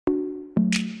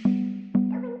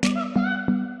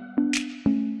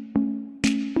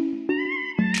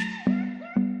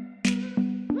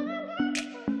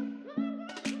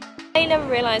never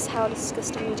realised how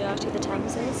disgustingly dirty the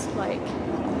Thames is. Like,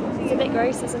 it's a bit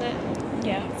gross, isn't it?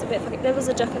 Yeah. It's a bit fucking... There was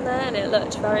a duck in there and it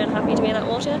looked very unhappy to be in that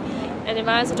water. And if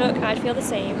I was a duck, I'd feel the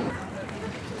same.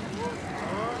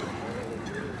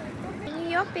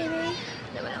 Yup, baby.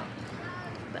 No, we're not.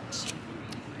 But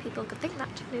people could think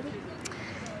that, maybe.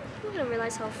 I'm gonna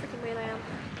realise how freaking weird I am.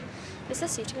 Is there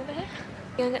seating over here?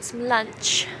 We're gonna get some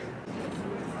lunch.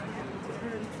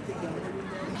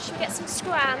 Should we get some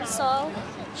scran, Sol?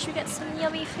 Should we get some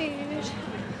yummy food?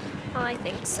 I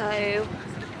think so.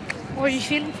 What are you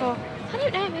feeling for? I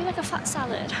don't know, maybe like a fat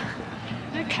salad.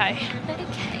 Okay.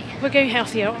 Okay. We're going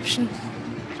healthier option.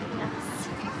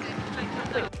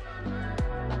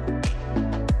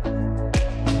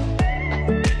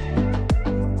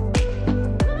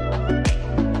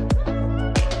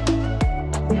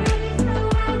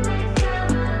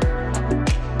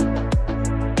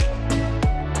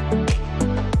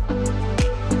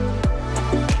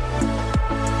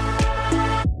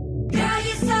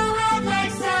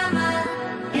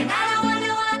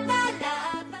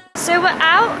 So we're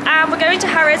out and we're going to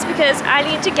Harrods because I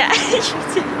need to get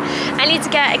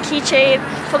a keychain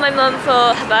for my mum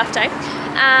for her birthday.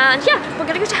 And yeah, we're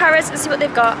gonna go to Harrods and see what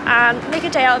they've got and make a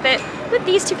day out of it with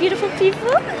these two beautiful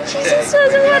people. She just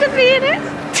doesn't want to be in it.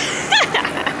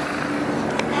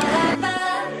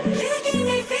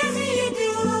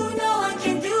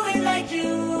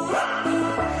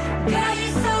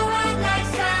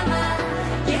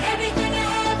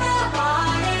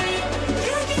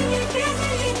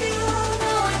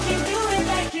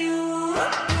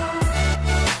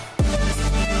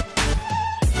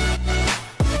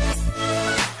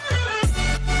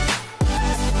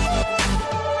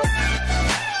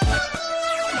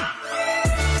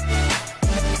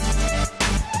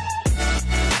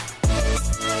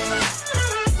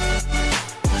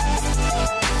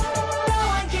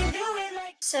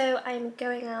 So I'm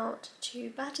going out to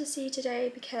Battersea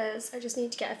today because I just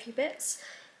need to get a few bits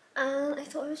and I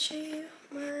thought I would show you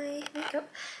my makeup.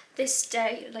 This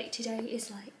day, like today, is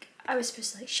like, I was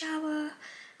supposed to like shower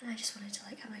and I just wanted to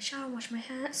like have my shower and wash my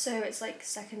hair, so it's like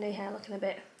second day hair looking a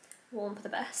bit warm for the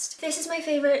best. This is my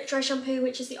favourite dry shampoo,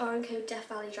 which is the Orenco Death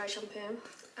Valley dry shampoo.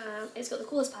 It's got the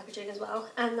coolest packaging as well,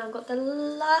 and I've got the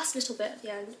last little bit at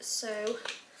the end, so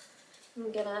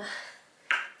I'm gonna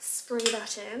spray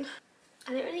that in.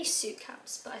 I don't really suit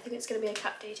caps, but I think it's going to be a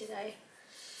cap day today.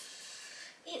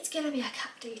 It's going to be a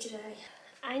cap day today.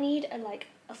 I need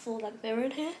a full length mirror in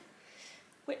here,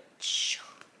 which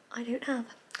I don't have.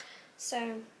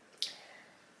 So,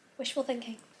 wishful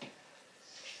thinking.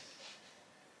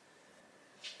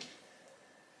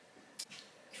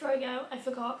 Before I go, I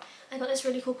forgot, I got this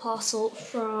really cool parcel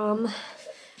from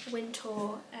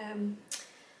Wintour.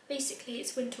 Basically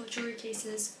it's Wintour jewellery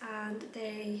cases and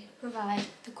they provide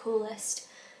the coolest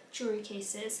jewellery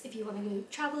cases if you want to go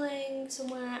travelling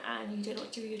somewhere and you don't know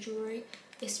what to do with your jewellery.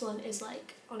 This one is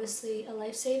like honestly a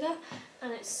lifesaver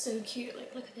and it's so cute.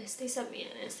 Like look at this, they sent me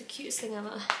it and it's the cutest thing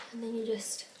ever. And then you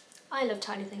just, I love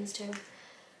tiny things too.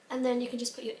 And then you can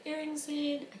just put your earrings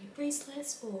in and your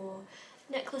bracelets or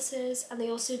necklaces, and they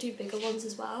also do bigger ones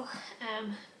as well.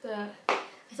 But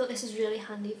I thought this was really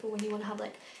handy for when you want to have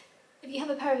like, if you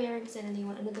have a pair of earrings in and you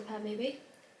want another pair maybe,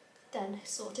 then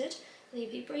sorted. And you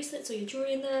put your bracelets or your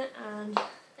jewellery in there and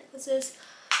necklaces.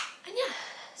 And yeah,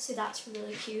 so that's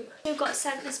really cute. We've got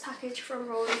sent this package from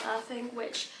Rolling Earthing,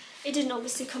 which it didn't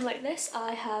obviously come like this.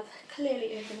 I have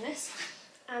clearly opened this.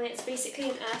 And it's basically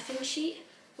an earthing sheet,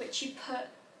 which you put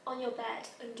on your bed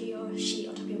under your sheet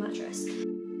on top of your mattress.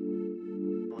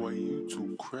 Boy, you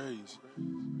too crazy.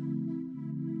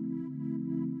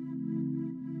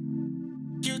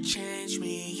 You change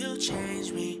me, you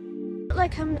change me.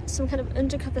 Like I'm some kind of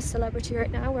undercover celebrity right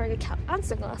now wearing a cap and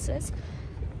sunglasses,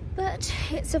 but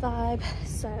it's a vibe,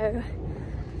 so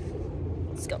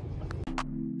let's go.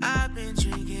 I've been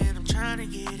drinking, I'm trying to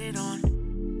get it on.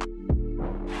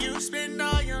 You spend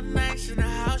all your nights in the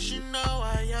house, you know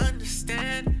I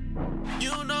understand.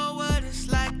 You know what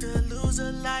it's like to lose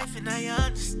a life, and I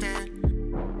understand.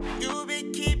 You've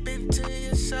been keeping to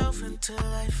yourself until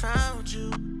I found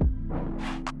you.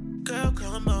 Girl,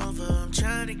 come over, I'm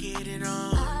trying to get it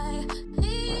on. I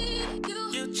need you.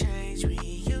 You change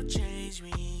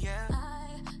me, yeah.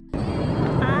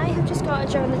 I have just got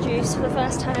a Joe and the Juice for the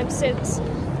first time since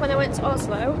when I went to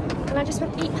Oslo, and I just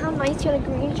spent £8.90 on a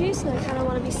green juice, and I kind of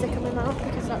want to be sick in my mouth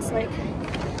because that's like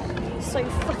so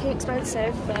fucking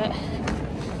expensive, but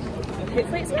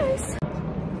hopefully it's nice.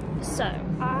 So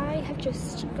I have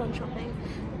just gone shopping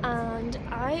and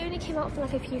I only came out for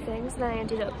like a few things and I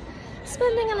ended up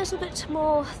spending a little bit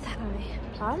more than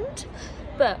I planned,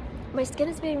 but My skin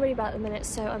is being really bad at the minute,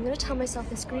 so I'm going to tell myself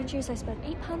this green juice I spent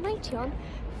 £8.90 on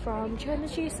from China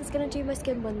Juice is going to do my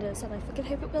skin wonders, and I fucking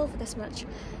hope it will for this much.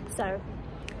 So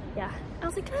yeah, I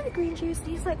was like, can I have a green juice? And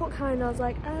he's like, what kind? I was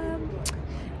like,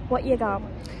 what you got?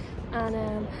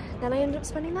 And then I ended up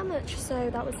spending that much, so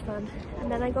that was fun.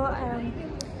 And then I got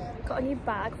a new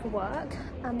bag for work,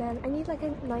 and then I need like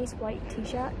a nice white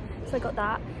t-shirt, so I got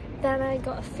that. Then I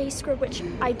got a face scrub, which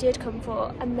I did come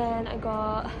for, and then I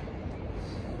got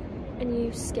a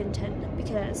new skin tint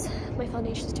because my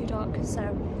foundation is too dark, so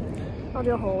I'll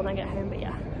do a haul when I get home, but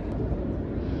yeah.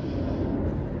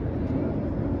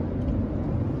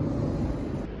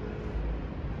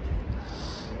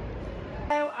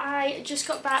 So I just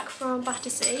got back from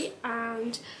Battersea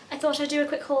and I thought I'd do a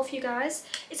quick haul for you guys.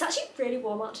 It's actually really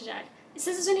warm out today. It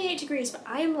says it's only 8 degrees, but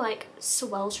I am like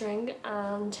sweltering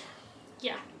and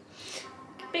yeah,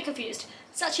 a bit confused.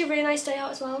 It's actually a really nice day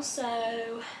out as well,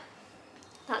 so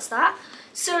that's that.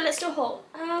 So let's do a haul.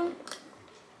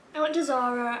 I went to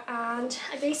Zara and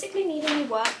I basically need a new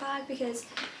work bag because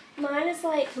mine is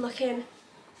like looking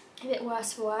a bit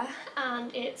worse for wear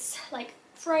and it's like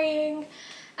fraying,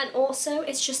 and also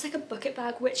it's just like a bucket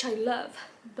bag, which I love,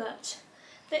 but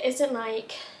there isn't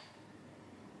like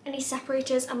any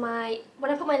separators, and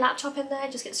when I put my laptop in there, I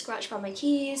just get scratched by my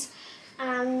keys,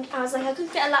 and I was like, I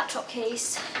could get a laptop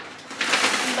case,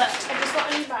 but I just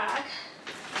got a new bag,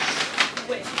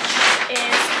 which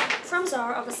is from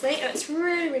Zara, obviously, and it's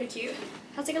really, really cute. It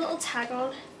has like a little tag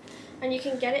on, and you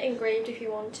can get it engraved if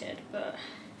you wanted, but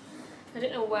I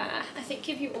don't know where. I think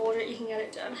if you order it, you can get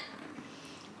it done.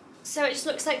 So it just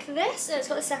looks like this, and it's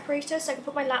got the separator, so I can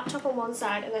put my laptop on one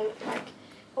side, and then like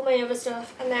all my other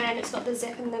stuff, and then it's got the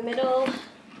zip in the middle.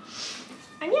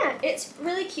 And yeah, it's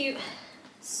really cute.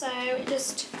 So it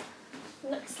just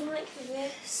looks like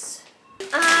this.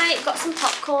 I got some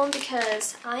popcorn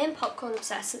because I am popcorn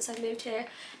obsessed since I moved here,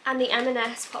 and the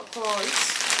M&S popcorn,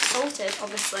 salted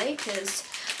obviously, because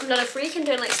I'm not a freak and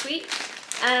don't like sweet.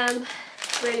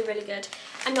 Really, really good.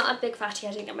 I'm not a big fatty,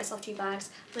 I didn't get myself 2 bags.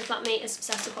 My flatmate is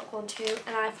obsessed with popcorn too,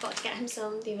 and I forgot to get him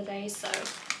some the other day, so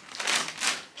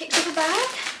picked up a bag.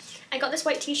 I got this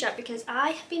white t-shirt because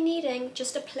I have been needing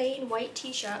just a plain white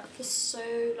t-shirt for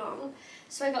so long.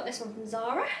 So I got this one from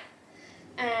Zara.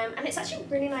 And it's actually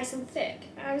really nice and thick.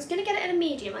 I was going to get it in a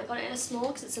medium, I got it in a small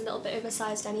because it's a little bit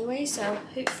oversized anyway, so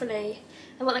hopefully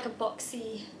I want like a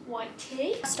boxy white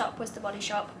tee. Stop was the Body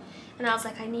Shop, and I was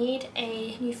like, I need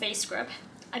a new face scrub.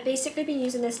 I've basically been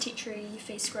using this tea tree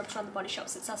face scrub from the Body Shop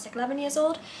since I was like 11 years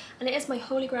old, and it is my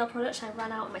holy grail product. I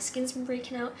ran out and my skin's been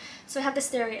breaking out, so I have this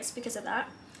theory it's because of that.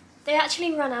 They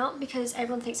actually ran out because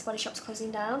everyone thinks the Body Shop's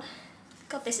closing down.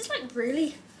 God, this is like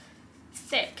really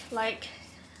thick, like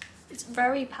it's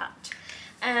very packed.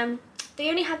 They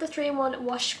only had the 3-in-1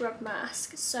 wash scrub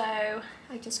mask, so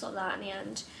I just got that in the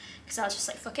end because I was just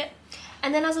like, fuck it.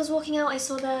 And then as I was walking out, I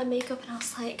saw the makeup and I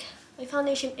was like, my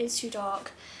foundation is too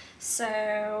dark.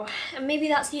 So, and maybe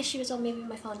that's the issue as well, maybe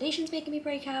my foundation's making me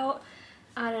break out,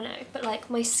 I don't know, but like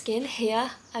my skin here,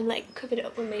 I'm like covered it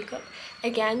up with makeup.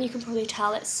 Again, you can probably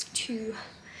tell it's a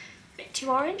bit too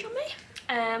orange on me.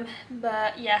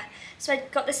 But yeah, so I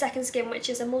got the second skin, which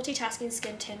is a multitasking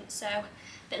skin tint, so a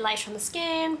bit lighter on the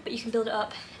skin, but you can build it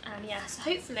up, and yeah, so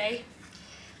hopefully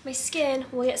my skin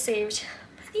will get saved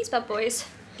by these bad boys.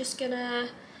 Just gonna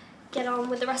get on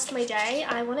with the rest of my day.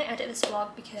 I want to edit this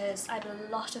vlog because I have a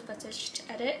lot of footage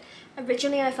to edit.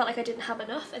 Originally I felt like I didn't have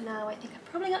enough, and now I think I've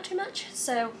probably got too much,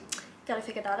 so gotta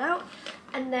figure that out.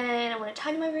 And then I want to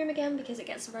tidy my room again because it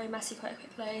gets very messy quite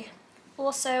quickly.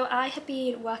 Also, I have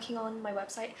been working on my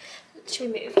website.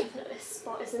 Should we move? Even though this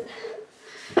spot isn't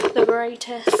the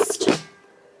greatest,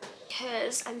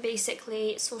 because I'm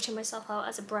basically sorting myself out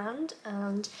as a brand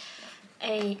and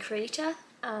a creator,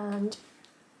 and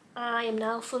I am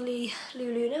now fully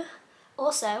Luluna.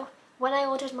 Also, when I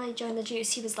ordered my Join the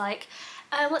Juice, he was like,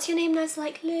 what's your name? And I was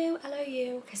like, Lou,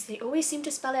 L-O-U, because they always seem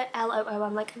to spell it L-O-O.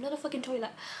 I'm like, I'm not a fucking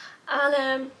toilet.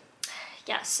 And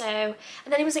yeah, so,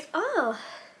 and then he was like, oh,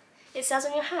 it says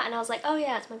on your hat, and I was like, oh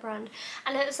yeah, it's my brand.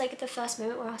 And it was like the first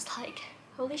moment where I was like,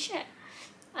 holy shit.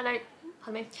 And I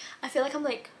feel like I'm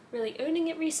like really owning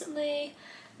it recently.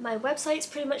 My website's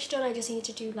pretty much done. I just need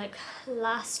to do like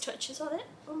last touches on it.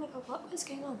 Oh my god, what is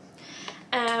going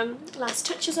on? Last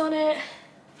touches on it.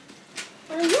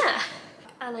 And yeah.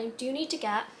 And I do need to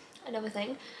get another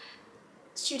thing.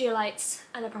 Studio lights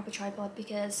and a proper tripod,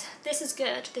 because this is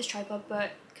good, this tripod, but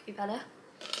it could be better.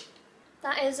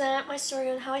 That is my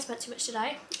story on how I spent too much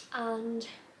today, and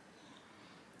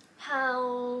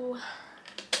how...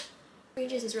 Green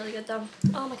juice is really good though.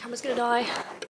 Oh, my camera's gonna die.